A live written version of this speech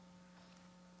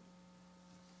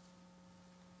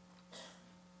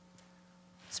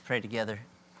Let's pray together.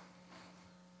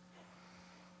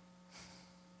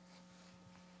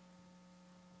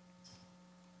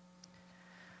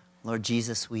 Lord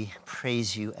Jesus, we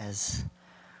praise you as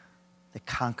the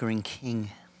conquering King.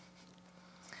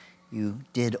 You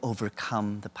did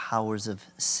overcome the powers of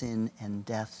sin and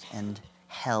death and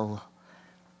hell.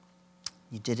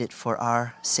 You did it for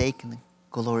our sake and the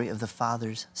glory of the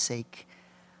Father's sake.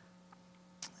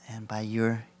 And by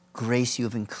your grace, you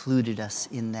have included us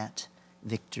in that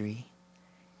victory.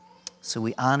 So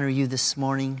we honor you this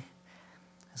morning.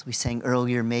 As we sang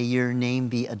earlier, may your name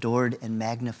be adored and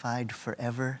magnified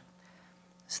forever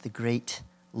as the great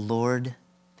Lord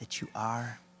that you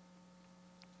are.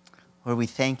 Lord, we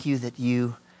thank you that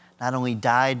you not only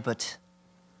died, but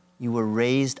you were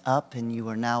raised up and you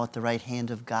are now at the right hand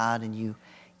of God and you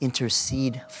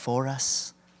intercede for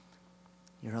us.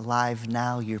 You're alive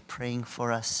now. You're praying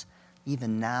for us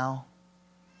even now.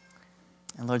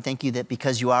 And Lord, thank you that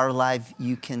because you are alive,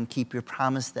 you can keep your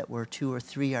promise that where 2 or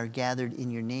 3 are gathered in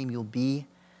your name, you'll be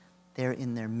there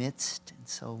in their midst. And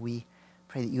so we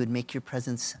pray that you would make your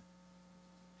presence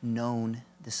known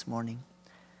this morning,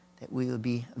 that we would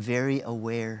be very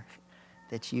aware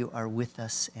that you are with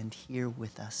us and here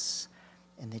with us,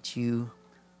 and that you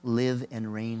live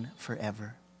and reign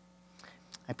forever.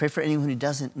 I pray for anyone who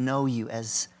doesn't know you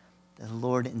as the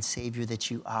Lord and Savior that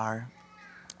you are,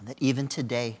 that even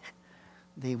today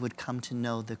they would come to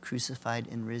know the crucified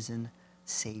and risen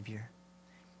Savior.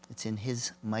 It's in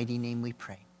his mighty name we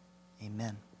pray.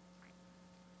 Amen.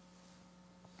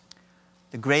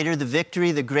 The greater the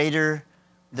victory, the greater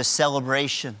the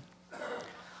celebration.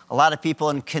 A lot of people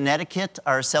in Connecticut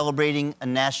are celebrating a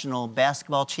national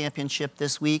basketball championship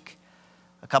this week.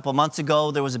 A couple months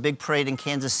ago, there was a big parade in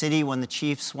Kansas City when the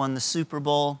Chiefs won the Super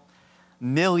Bowl.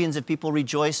 Millions of people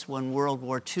rejoiced when World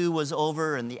War II was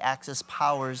over and the Axis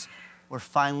powers were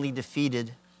finally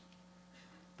defeated.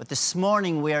 But this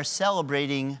morning we are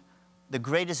celebrating the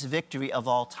greatest victory of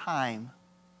all time,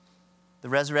 the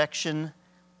resurrection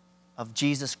of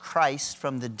Jesus Christ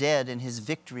from the dead and his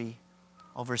victory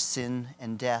over sin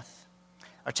and death.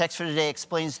 Our text for today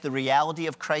explains the reality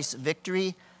of Christ's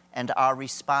victory and our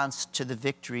response to the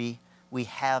victory we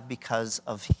have because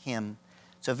of him.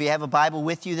 So if you have a Bible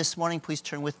with you this morning, please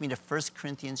turn with me to 1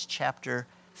 Corinthians chapter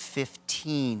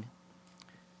 15.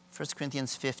 1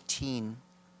 Corinthians 15.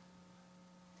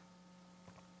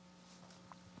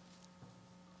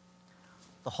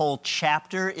 The whole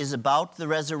chapter is about the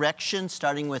resurrection,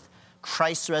 starting with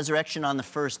Christ's resurrection on the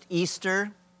first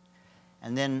Easter,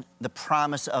 and then the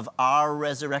promise of our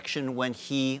resurrection when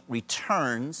he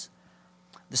returns.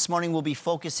 This morning we'll be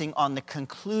focusing on the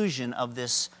conclusion of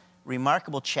this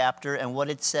remarkable chapter and what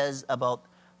it says about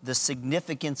the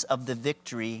significance of the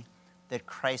victory that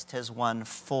Christ has won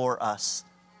for us.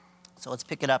 So let's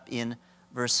pick it up in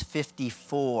verse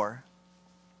 54.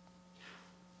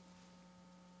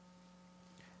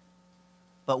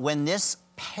 But when this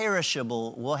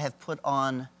perishable will have put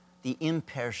on the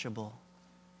imperishable,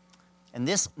 and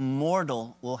this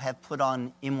mortal will have put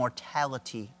on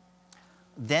immortality,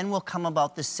 then will come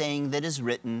about the saying that is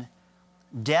written,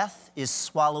 death is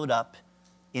swallowed up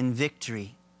in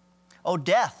victory. O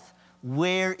death,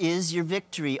 where is your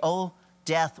victory? O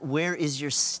death, where is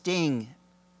your sting?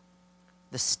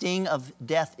 The sting of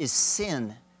death is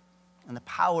sin, and the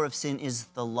power of sin is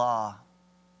the law.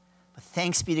 But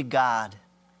thanks be to God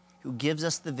who gives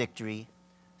us the victory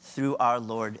through our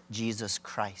Lord Jesus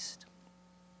Christ.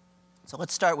 So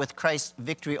let's start with Christ's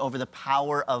victory over the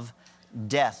power of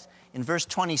death. In verse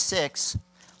 26,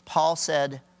 Paul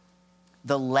said,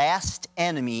 the last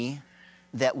enemy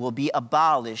that will be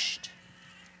abolished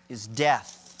is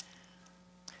death.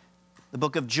 The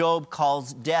book of Job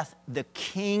calls death the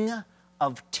king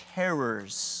of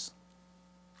terrors.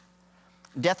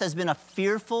 Death has been a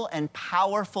fearful and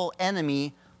powerful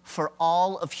enemy for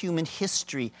all of human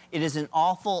history. It is an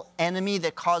awful enemy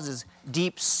that causes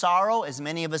deep sorrow, as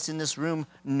many of us in this room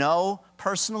know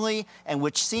personally, and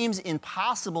which seems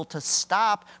impossible to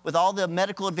stop with all the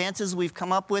medical advances we've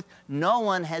come up with. No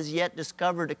one has yet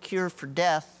discovered a cure for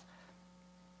death.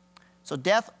 So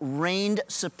death reigned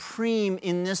supreme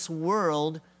in this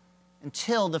world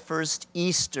until the first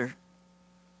Easter.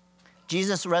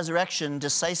 Jesus' resurrection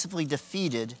decisively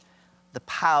defeated the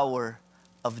power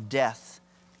of death.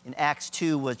 In Acts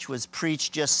 2, which was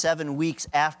preached just 7 weeks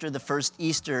after the first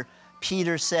Easter,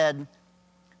 Peter said,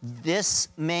 this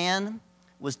man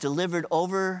was delivered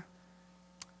over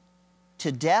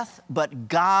to death, but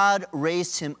God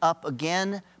raised him up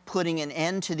again, putting an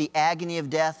end to the agony of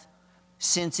death,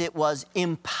 since it was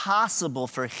impossible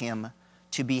for him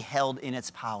to be held in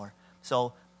its power.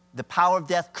 So The power of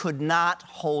death could not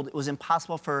hold, it was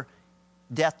impossible for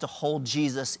death to hold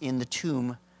Jesus in the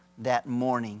tomb that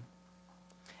morning.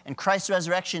 And Christ's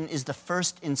resurrection is the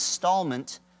first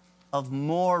installment of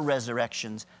more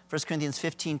resurrections. 1 Corinthians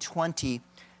 15:20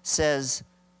 says,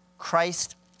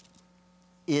 Christ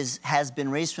has been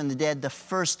raised from the dead, the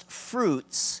first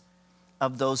fruits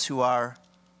of those who are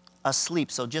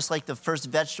asleep. So just like the first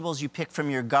vegetables you pick from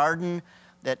your garden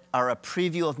that are a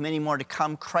preview of many more to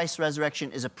come, Christ's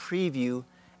resurrection is a preview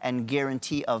and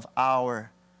guarantee of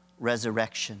our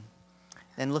resurrection.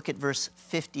 Then look at verse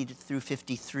 50 through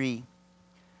 53.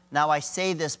 Now I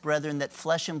say this, brethren, that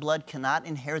flesh and blood cannot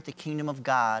inherit the kingdom of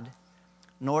God,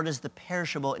 nor does the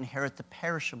perishable inherit the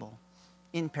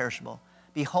imperishable.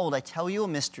 Behold, I tell you a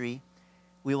mystery.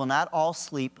 We will not all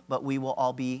sleep, but we will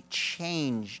all be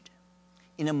changed.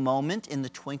 In a moment, in the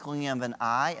twinkling of an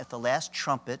eye, at the last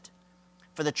trumpet,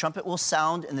 for the trumpet will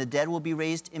sound, and the dead will be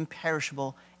raised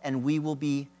imperishable, and we will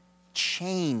be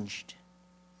changed.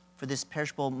 For this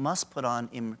perishable must put on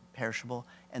imperishable,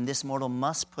 and this mortal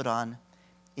must put on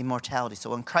immortality. So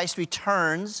when Christ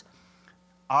returns,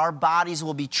 our bodies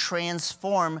will be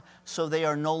transformed so they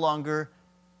are no longer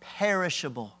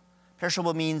perishable.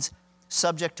 Perishable means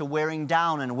subject to wearing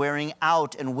down and wearing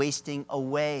out and wasting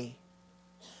away.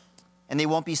 And they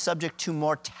won't be subject to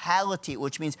mortality,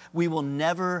 which means we will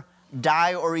never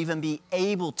die or even be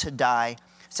able to die.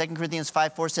 2 Corinthians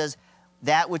 5:4 says,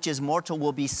 that which is mortal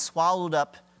will be swallowed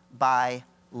up by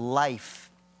life.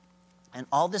 And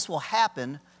all this will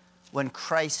happen when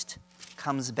Christ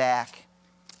comes back.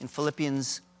 In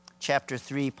Philippians chapter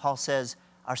 3, Paul says,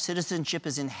 our citizenship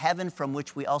is in heaven, from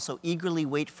which we also eagerly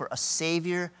wait for a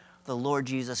Savior, the Lord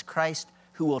Jesus Christ,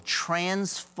 who will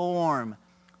transform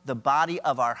the body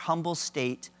of our humble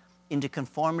state into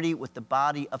conformity with the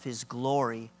body of his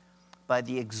glory by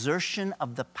the exertion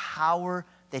of the power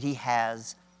that he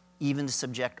has, even to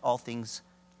subject all things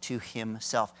to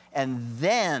himself. And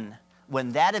then,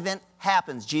 when that event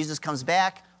happens, Jesus comes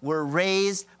back, we're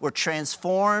raised, we're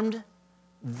transformed,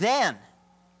 then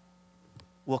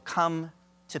will come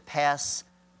to pass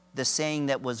the saying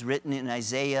that was written in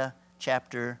Isaiah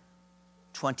chapter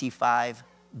 25,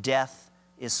 death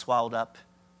is swallowed up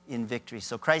in victory.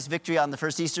 So Christ's victory on the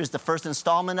first Easter is the first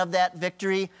installment of that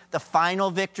victory. The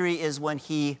final victory is when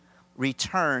he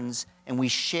returns and we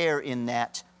share in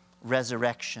that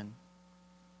resurrection.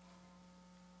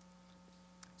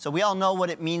 So we all know what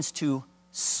it means to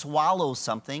swallow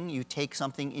something. You take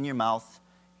something in your mouth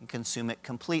and consume it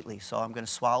completely. So I'm going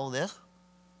to swallow this.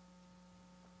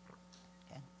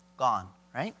 Okay. Gone,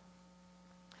 right?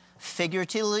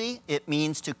 Figuratively, it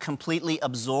means to completely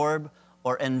absorb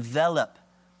or envelop.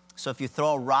 So if you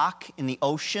throw a rock in the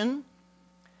ocean,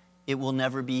 it will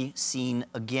never be seen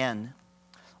again.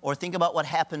 Or think about what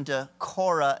happened to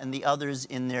Korah and the others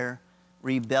in their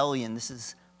rebellion. This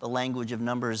is the language of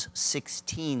Numbers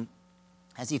 16.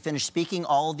 As he finished speaking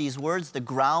all these words, the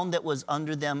ground that was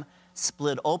under them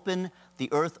split open, the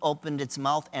earth opened its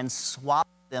mouth and swallowed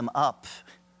them up.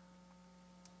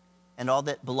 And all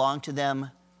that belonged to them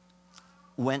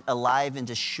went alive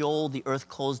into Sheol. The earth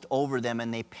closed over them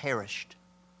and they perished.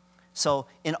 So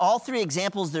in all three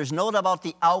examples, there's no doubt about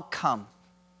the outcome.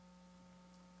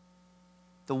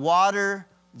 The water,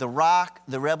 the rock,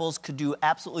 the rebels could do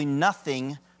absolutely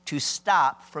nothing to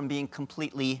stop from being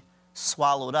completely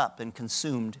swallowed up and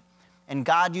consumed. And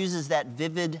God uses that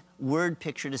vivid word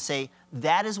picture to say,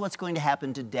 that is what's going to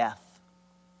happen to death.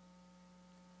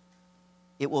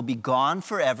 It will be gone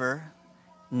forever,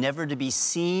 never to be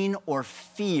seen or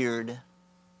feared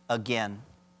again.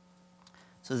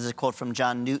 So this is a quote from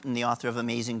John Newton, the author of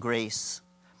Amazing Grace.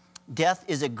 Death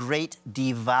is a great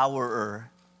devourer.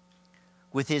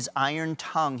 With his iron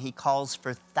tongue, he calls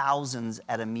for thousands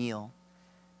at a meal.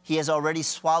 He has already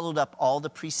swallowed up all the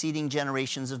preceding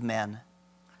generations of men.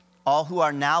 All who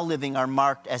are now living are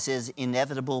marked as his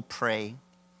inevitable prey.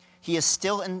 He is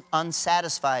still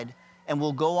unsatisfied and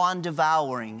will go on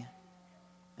devouring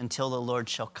until the Lord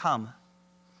shall come.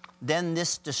 Then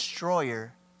this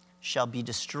destroyer shall be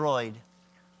destroyed.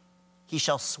 He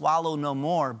shall swallow no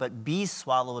more, but be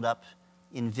swallowed up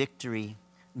in victory.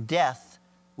 Death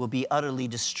will be utterly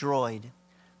destroyed.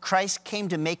 Christ came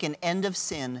to make an end of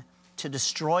sin, to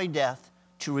destroy death,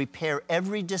 to repair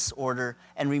every disorder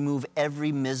and remove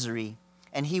every misery.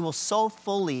 And he will so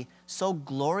fully, so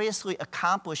gloriously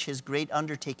accomplish his great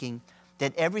undertaking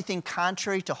that everything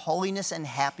contrary to holiness and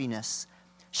happiness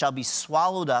shall be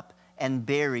swallowed up and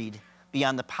buried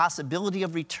beyond the possibility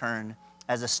of return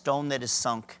as a stone that is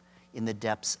sunk in the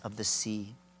depths of the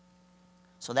sea.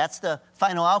 So that's the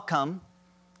final outcome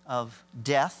of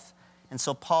death. And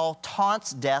so Paul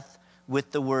taunts death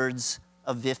with the words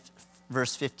of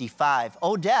verse 55.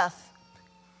 O death,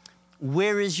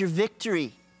 where is your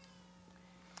victory?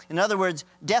 In other words,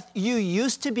 death, you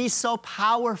used to be so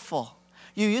powerful.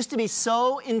 You used to be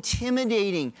so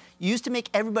intimidating. You used to make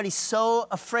everybody so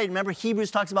afraid. Remember,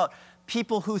 Hebrews talks about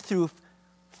people who through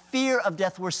fear of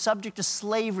death were subject to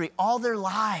slavery all their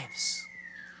lives.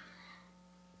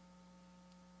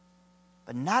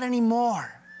 But not anymore.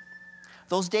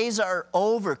 Those days are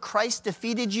over. Christ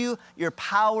defeated you. Your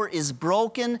power is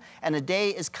broken. And a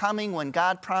day is coming when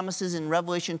God promises in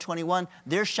Revelation 21,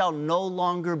 there shall no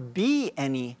longer be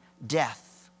any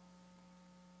death.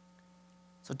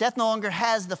 So death no longer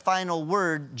has the final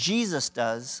word. Jesus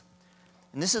does.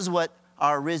 And this is what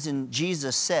our risen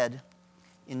Jesus said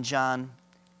in John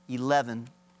 11.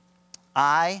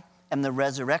 I am the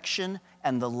resurrection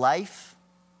and the life.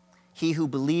 He who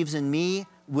believes in me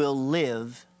will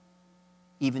live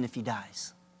even if he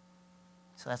dies.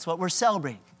 So that's what we're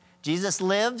celebrating. Jesus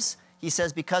lives. He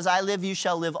says, because I live, you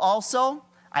shall live also.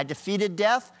 I defeated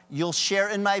death. You'll share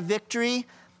in my victory.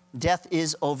 Death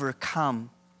is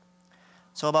overcome.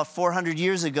 So about 400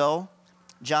 years ago,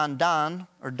 John Donne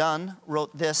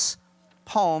wrote this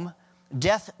poem,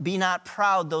 Death, be not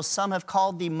proud, though some have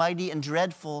called thee mighty and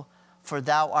dreadful, for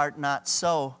thou art not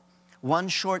so. One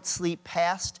short sleep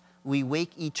past, we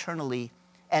wake eternally,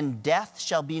 and death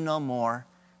shall be no more.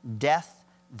 Death,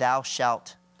 thou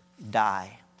shalt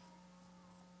die.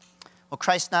 Well,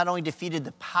 Christ not only defeated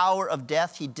the power of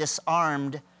death, he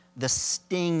disarmed the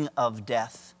sting of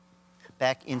death.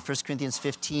 Back in 1 Corinthians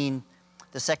 15,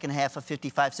 the second half of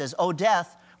 55 says, O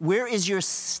death, where is your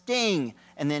sting?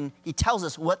 And then he tells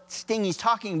us what sting he's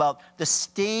talking about. The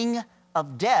sting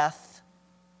of death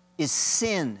is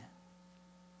sin.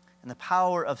 And the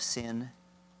power of sin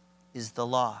is the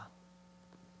law.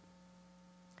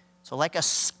 So like a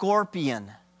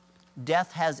scorpion,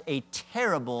 death has a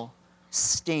terrible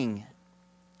sting.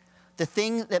 The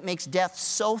thing that makes death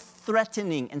so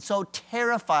threatening and so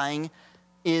terrifying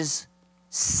is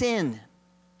sin.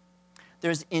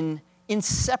 There's an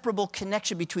inseparable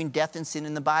connection between death and sin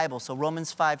in the Bible. So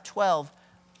Romans 5:12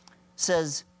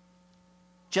 says,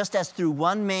 just as through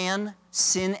one man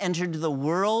sin entered the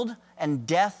world, and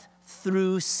death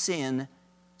through sin,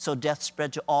 so death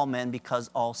spread to all men because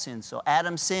all sinned. So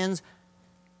Adam sins.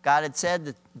 God had said,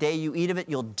 the day you eat of it,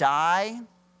 you'll die.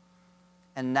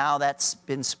 And now that's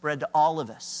been spread to all of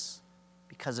us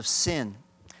because of sin.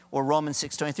 Or Romans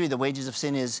 6:23, the wages of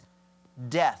sin is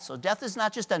death. So death is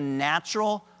not just a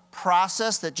natural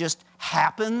process that just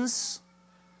happens,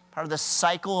 part of the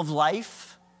cycle of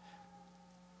life.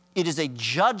 It is a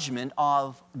judgment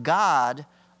of God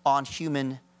on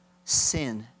human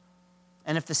sin.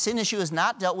 And if the sin issue is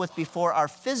not dealt with before our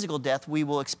physical death, we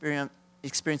will experience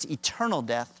eternal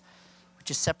death, which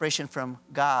is separation from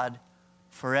God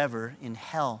forever in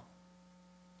hell.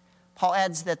 Paul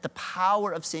adds that the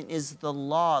power of sin is the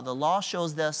law. The law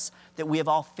shows us that we have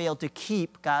all failed to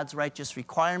keep God's righteous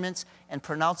requirements and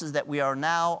pronounces that we are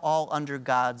now all under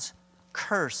God's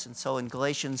curse. And so in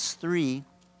Galatians 3,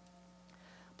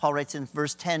 Paul writes in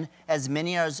verse 10, as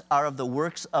many as are of the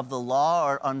works of the law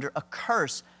are under a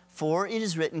curse. For it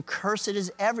is written, cursed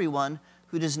is everyone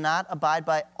who does not abide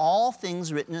by all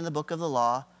things written in the book of the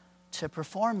law to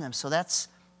perform them. So that's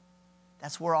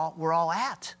where we're all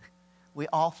at. We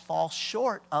all fall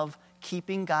short of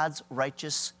keeping God's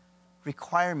righteous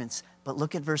requirements. But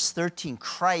look at verse 13.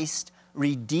 Christ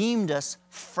redeemed us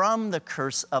from the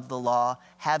curse of the law,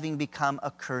 having become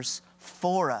a curse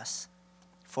for us.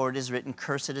 For it is written,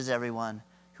 cursed is everyone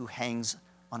who hangs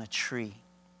on a tree.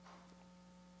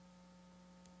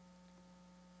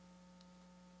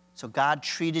 So God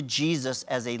treated Jesus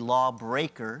as a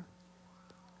lawbreaker.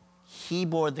 He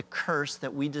bore the curse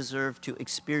that we deserve to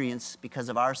experience because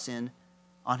of our sin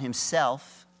on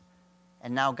himself.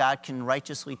 And now God can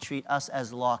righteously treat us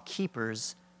as law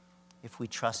keepers if we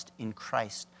trust in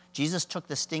Christ. Jesus took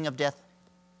the sting of death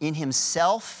in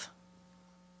himself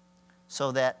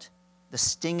so that the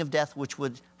sting of death, which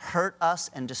would hurt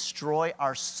us and destroy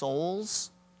our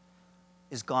souls,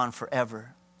 is gone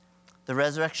forever. The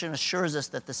resurrection assures us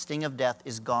that the sting of death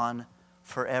is gone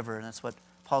forever. And that's what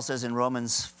Paul says in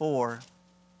Romans 4.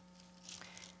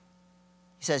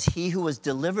 He says, he who was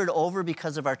delivered over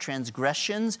because of our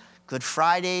transgressions, Good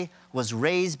Friday, was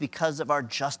raised because of our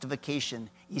justification,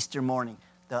 Easter morning.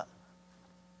 The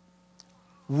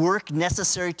work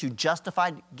necessary to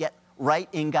justify, get right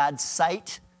in God's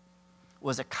sight,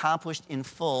 was accomplished in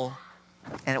full,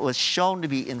 and it was shown to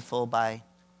be in full by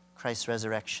Christ's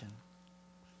resurrection.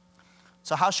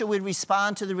 So how should we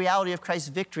respond to the reality of Christ's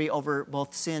victory over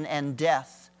both sin and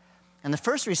death? And the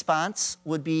first response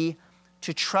would be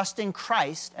to trust in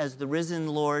Christ as the risen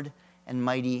Lord and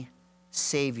mighty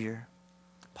Savior.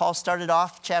 Paul started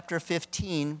off chapter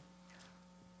 15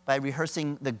 by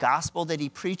rehearsing the gospel that he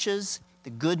preaches, the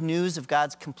good news of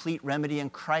God's complete remedy in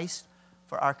Christ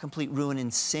for our complete ruin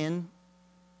in sin.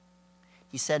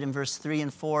 He said in verse 3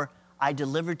 and 4, I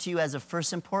delivered to you as of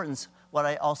first importance what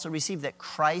I also received, that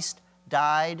Christ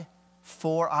died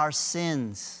for our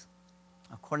sins,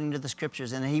 according to the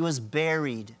Scriptures, and that he was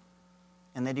buried,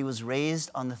 and that he was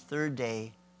raised on the third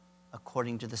day,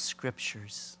 according to the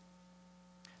Scriptures.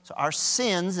 So our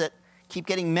sins that keep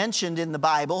getting mentioned in the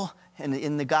Bible and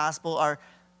in the gospel are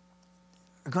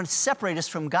going to separate us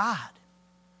from God.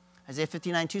 Isaiah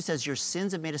 59:2 says, your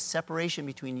sins have made a separation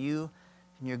between you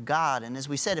and your God. And as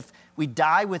we said, if we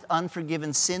die with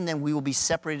unforgiven sin, then we will be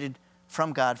separated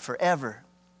from God forever.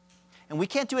 And we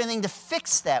can't do anything to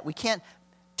fix that. We can't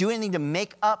do anything to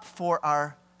make up for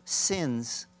our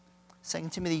sins. 2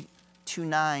 Timothy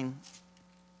 2:9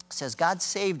 says, God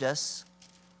saved us,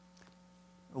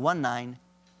 1:9,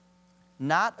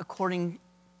 not according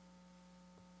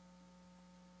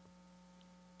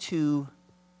to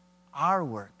our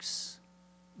works,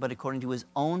 but according to his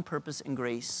own purpose and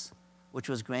grace, which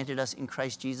was granted us in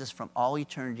Christ Jesus from all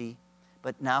eternity,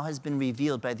 but now has been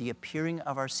revealed by the appearing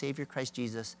of our Savior Christ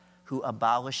Jesus, who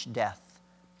abolished death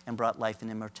and brought life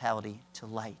and immortality to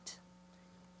light.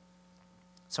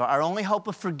 So our only hope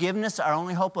of forgiveness, our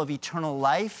only hope of eternal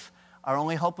life, our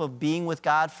only hope of being with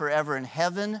God forever in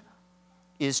heaven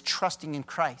is trusting in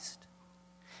Christ.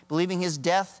 Believing his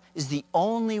death is the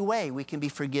only way we can be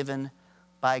forgiven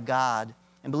by God.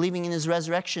 And believing in his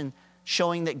resurrection,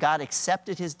 showing that God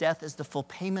accepted his death as the full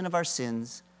payment of our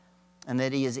sins, and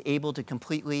that he is able to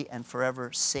completely and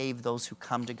forever save those who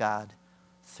come to God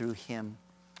through him.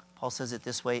 Paul says it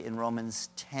this way in Romans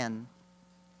 10.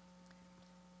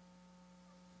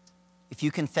 If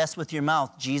you confess with your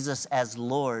mouth Jesus as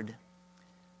Lord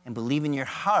and believe in your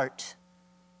heart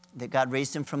that God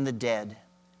raised him from the dead,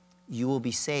 you will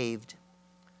be saved.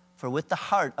 For with the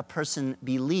heart a person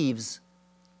believes,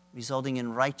 resulting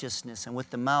in righteousness, and with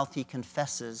the mouth he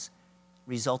confesses,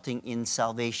 resulting in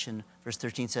salvation. Verse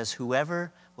 13 says,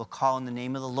 whoever will call on the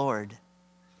name of the Lord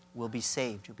will be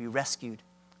saved. You'll be rescued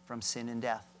from sin and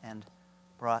death and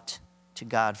brought to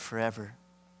God forever.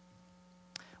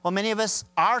 Well, many of us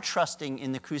are trusting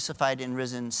in the crucified and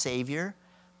risen Savior.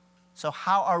 So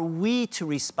how are we to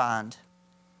respond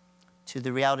to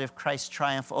the reality of Christ's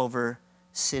triumph over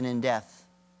sin and death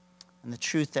and the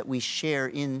truth that we share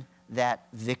in that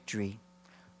victory?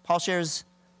 Paul shares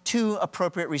two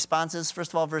appropriate responses.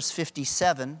 First of all, verse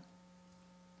 57.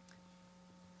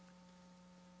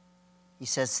 He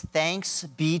says, thanks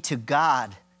be to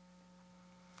God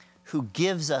who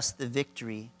gives us the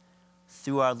victory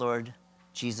through our Lord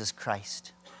Jesus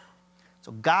Christ.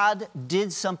 So God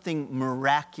did something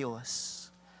miraculous.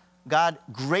 God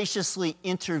graciously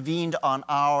intervened on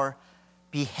our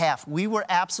behalf. We were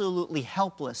absolutely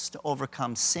helpless to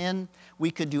overcome sin. We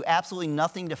could do absolutely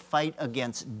nothing to fight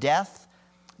against death,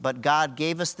 but God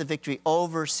gave us the victory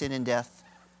over sin and death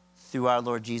through our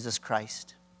Lord Jesus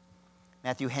Christ.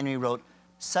 Matthew Henry wrote,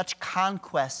 such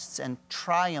conquests and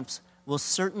triumphs will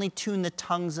certainly tune the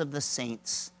tongues of the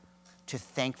saints to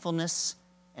thankfulness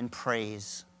and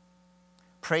praise.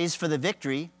 Praise for the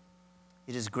victory.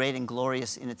 It is great and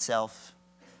glorious in itself.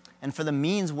 And for the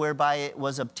means whereby it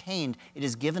was obtained, it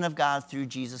is given of God through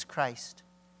Jesus Christ.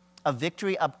 A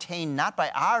victory obtained not by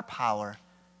our power,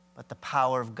 but the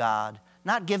power of God.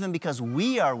 Not given because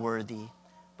we are worthy,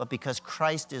 but because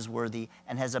Christ is worthy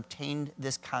and has obtained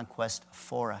this conquest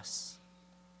for us.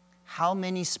 How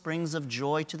many springs of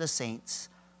joy to the saints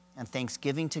and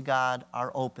thanksgiving to God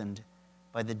are opened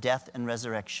by the death and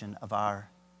resurrection of our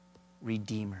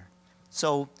Redeemer.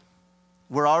 So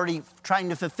we're already trying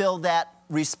to fulfill that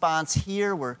response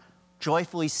here. We're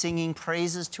joyfully singing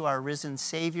praises to our risen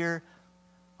Savior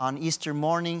on Easter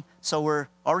morning. So we're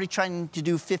already trying to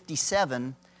do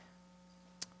 57,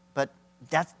 but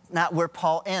that's not where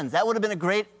Paul ends. That would have been a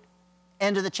great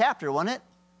end of the chapter, wouldn't it?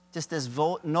 Just this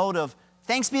note of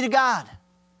thanks be to God.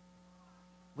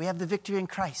 We have the victory in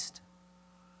Christ.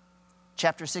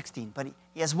 Chapter 16, but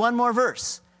he has one more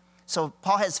verse. So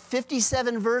Paul has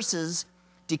 57 verses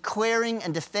declaring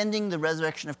and defending the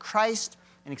resurrection of Christ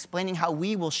and explaining how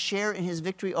we will share in his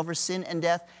victory over sin and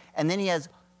death. And then he has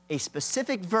a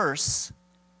specific verse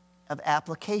of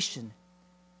application.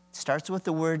 It starts with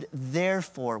the word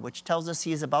therefore, which tells us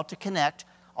he is about to connect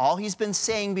all he's been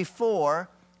saying before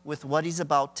with what he's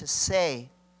about to say.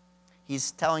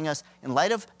 He's telling us, in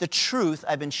light of the truth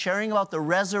I've been sharing about the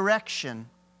resurrection,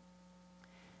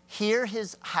 here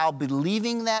is how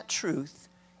believing that truth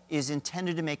is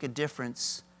intended to make a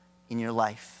difference in your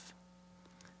life.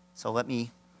 So you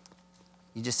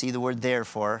just see the word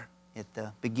therefore at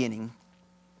the beginning.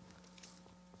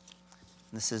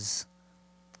 This is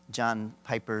John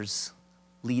Piper's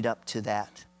lead up to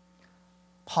that.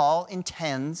 Paul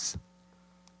intends,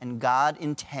 and God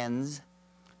intends,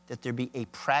 that there be a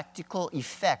practical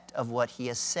effect of what he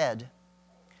has said.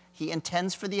 He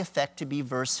intends for the effect to be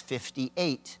verse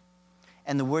 58.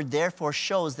 And the word therefore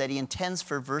shows that he intends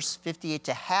for verse 58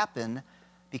 to happen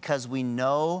because we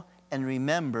know and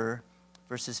remember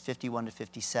verses 51 to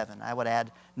 57. I would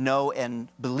add know and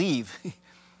believe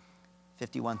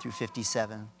 51 through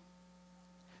 57.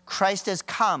 Christ has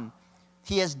come.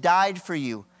 He has died for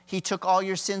you. He took all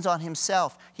your sins on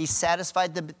himself. He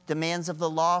satisfied the demands of the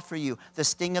law for you. The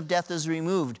sting of death is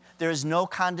removed. There is no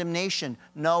condemnation,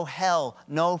 no hell,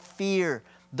 no fear.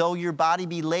 Though your body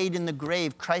be laid in the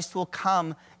grave, Christ will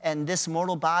come, and this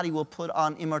mortal body will put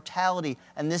on immortality,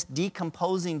 and this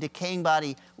decomposing, decaying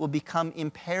body will become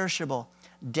imperishable.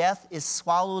 Death is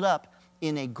swallowed up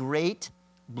in a great,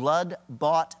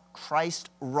 blood-bought,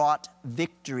 Christ-wrought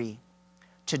victory.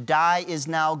 To die is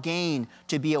now gain.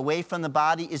 To be away from the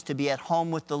body is to be at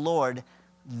home with the Lord.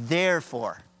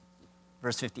 Therefore,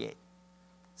 verse 58.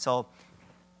 So,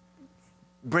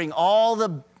 bring all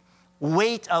the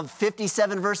weight of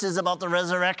 57 verses about the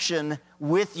resurrection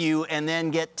with you and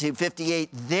then get to 58.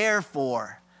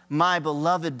 Therefore, my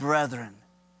beloved brethren,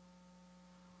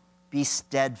 be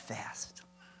steadfast,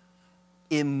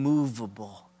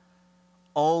 immovable,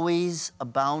 always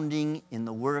abounding in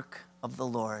the work of the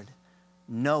Lord,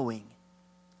 knowing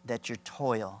that your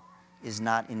toil is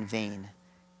not in vain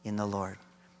in the Lord.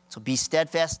 So be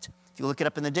steadfast. If you look it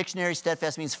up in the dictionary,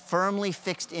 steadfast means firmly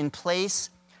fixed in place,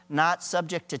 not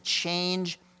subject to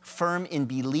change, firm in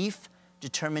belief,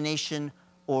 determination,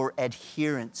 or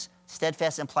adherence.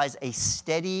 Steadfast implies a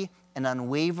steady and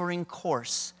unwavering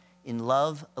course in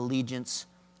love, allegiance,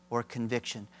 or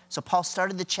conviction. So Paul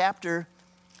started the chapter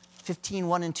 15,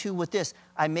 1 and 2 with this.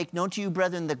 I make known to you,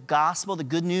 brethren, the gospel, the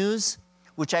good news,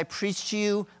 which I preached to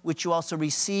you, which you also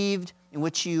received, in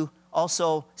which you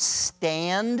also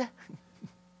stand,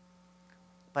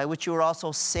 by which you are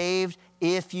also saved,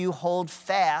 if you hold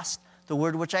fast the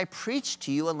word which I preached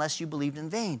to you, unless you believed in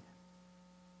vain.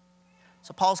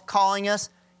 So Paul's calling us,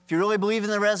 if you really believe in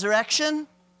the resurrection,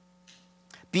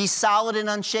 be solid and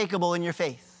unshakable in your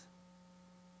faith.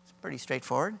 It's pretty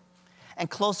straightforward. And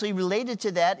closely related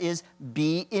to that is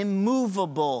be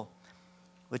immovable,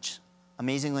 which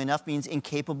amazingly enough means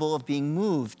incapable of being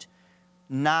moved,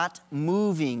 not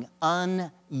moving,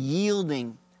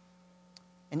 unyielding.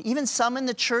 And even some in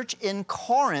the church in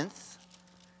Corinth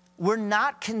were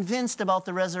not convinced about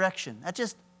the resurrection. That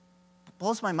just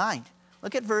blows my mind.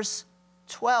 Look at verse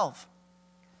 12.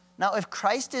 Now, if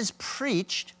Christ is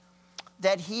preached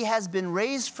that he has been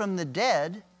raised from the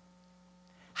dead,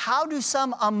 how do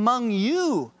some among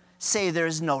you say there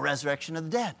is no resurrection of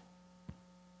the dead?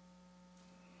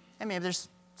 And maybe there's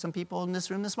some people in this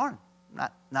room this morning,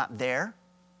 not there,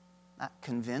 not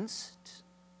convinced.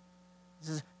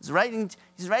 He's writing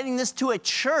this to a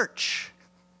church,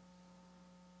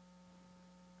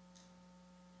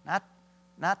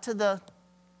 not to the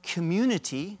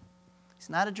community. He's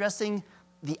not addressing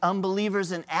the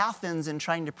unbelievers in Athens and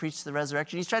trying to preach the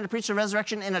resurrection. He's trying to preach the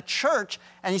resurrection in a church,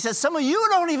 and he says, some of you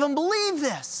don't even believe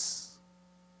this.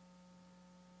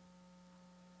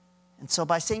 And so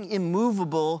by saying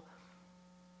immovable,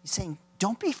 he's saying,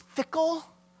 don't be fickle.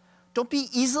 Don't be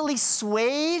easily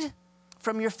swayed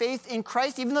from your faith in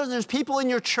Christ, even though there's people in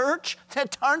your church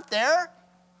that aren't there.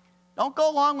 Don't go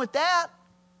along with that.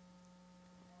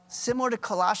 Similar to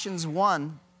Colossians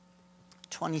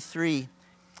 1:23,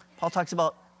 Paul talks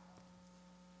about,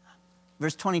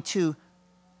 verse 22,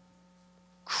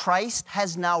 Christ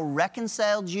has now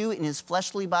reconciled you in his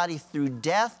fleshly body through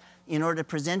death in order to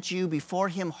present you before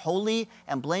him holy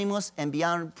and blameless and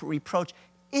beyond reproach,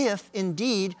 if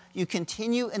indeed you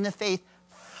continue in the faith,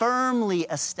 firmly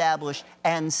established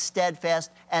and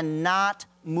steadfast and not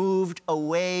moved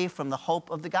away from the hope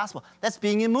of the gospel. That's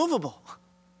being immovable.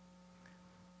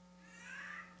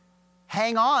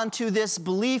 Hang on to this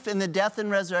belief in the death and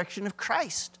resurrection of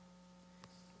Christ.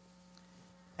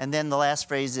 And then the last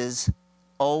phrase is,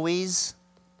 always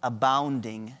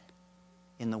abounding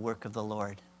in the work of the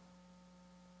Lord.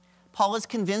 Paul is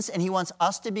convinced, and he wants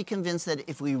us to be convinced, that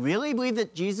if we really believe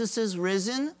that Jesus is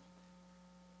risen,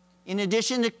 in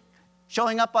addition to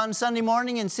showing up on Sunday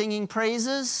morning and singing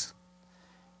praises,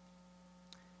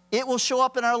 it will show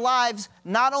up in our lives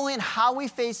not only in how we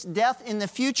face death in the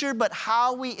future, but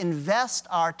how we invest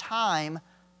our time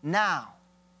now.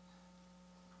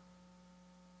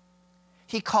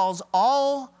 He calls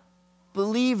all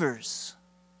believers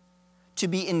to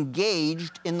be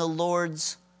engaged in the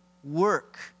Lord's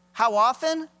work. How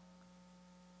often?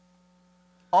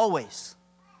 Always.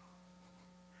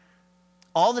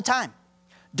 All the time.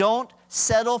 Don't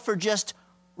settle for just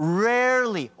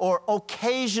rarely or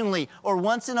occasionally or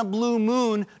once in a blue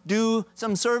moon do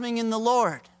some serving in the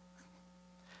Lord.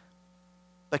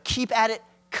 But keep at it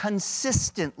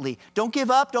consistently. Don't give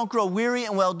up. Don't grow weary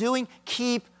in well-doing.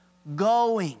 Keep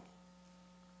going.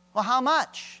 Well, how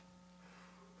much?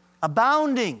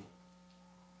 Abounding.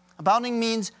 Abounding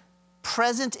means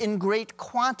present in great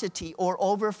quantity or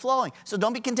overflowing. So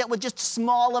don't be content with just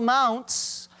small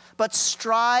amounts, but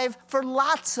strive for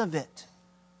lots of it.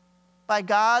 By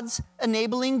God's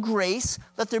enabling grace,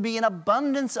 let there be an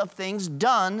abundance of things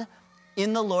done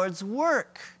in the Lord's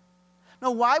work.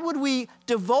 Now, why would we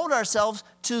devote ourselves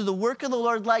to the work of the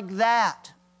Lord like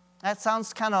that? That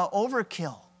sounds kind of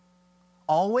overkill.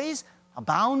 Always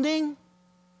abounding.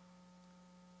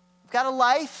 We've got a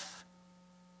life,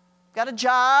 got a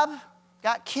job,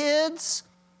 got kids,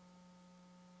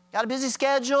 got a busy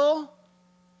schedule.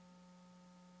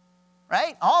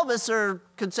 Right? All of us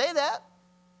could say that.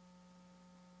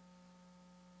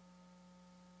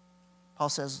 Paul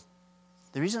says,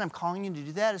 the reason I'm calling you to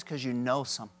do that is because you know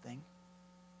something.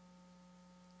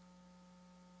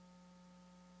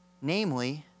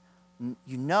 Namely,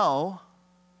 you know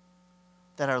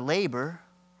that our labor,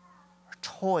 our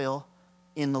toil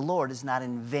in the Lord is not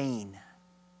in vain.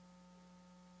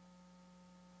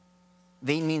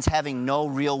 Vain means having no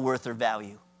real worth or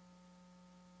value.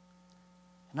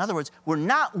 In other words, we're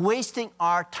not wasting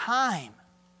our time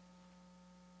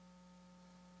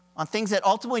on things that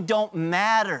ultimately don't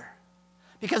matter.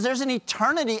 Because there's an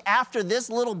eternity after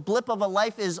this little blip of a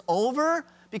life is over.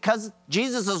 Because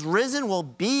Jesus is risen, we'll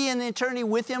be in eternity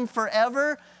with him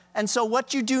forever. And so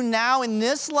what you do now in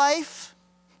this life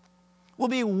will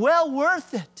be well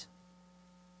worth it.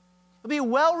 It'll be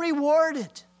well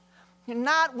rewarded. You're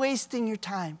not wasting your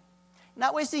time. You're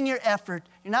not wasting your effort.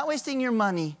 You're not wasting your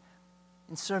money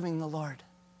in serving the Lord.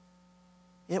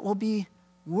 It will be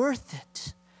worth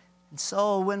it. And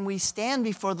so when we stand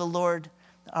before the Lord,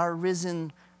 our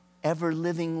risen,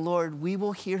 ever-living Lord, we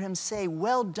will hear him say,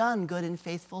 well done, good and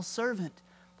faithful servant.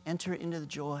 Enter into the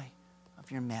joy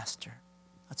of your master.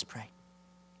 Let's pray.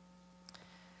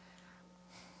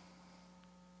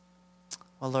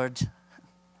 Well, Lord,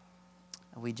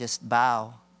 we just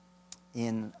bow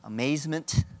in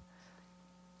amazement,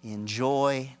 in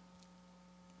joy,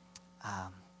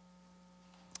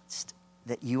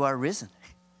 that you are risen.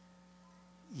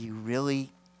 You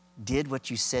really did what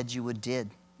you said you would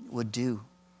do.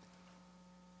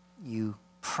 You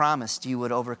promised you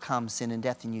would overcome sin and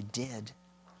death, and you did.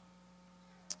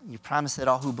 You promised that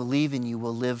all who believe in you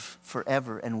will live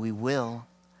forever, and we will.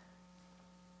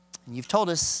 And you've told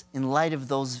us, in light of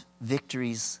those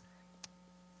victories,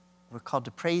 we're called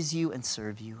to praise you and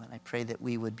serve you, and I pray that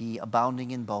we would be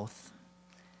abounding in both.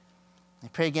 I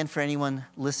pray again for anyone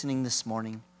listening this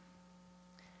morning.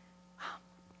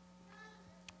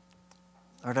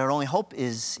 Lord, our only hope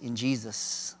is in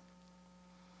Jesus.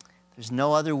 There's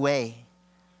no other way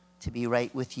to be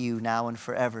right with you now and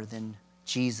forever than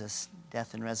Jesus,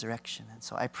 death and resurrection. And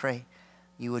so I pray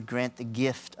you would grant the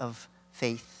gift of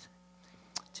faith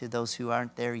to those who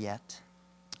aren't there yet.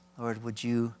 Lord, would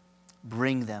you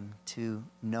bring them to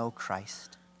know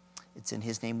Christ? It's in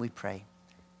his name we pray.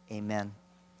 Amen.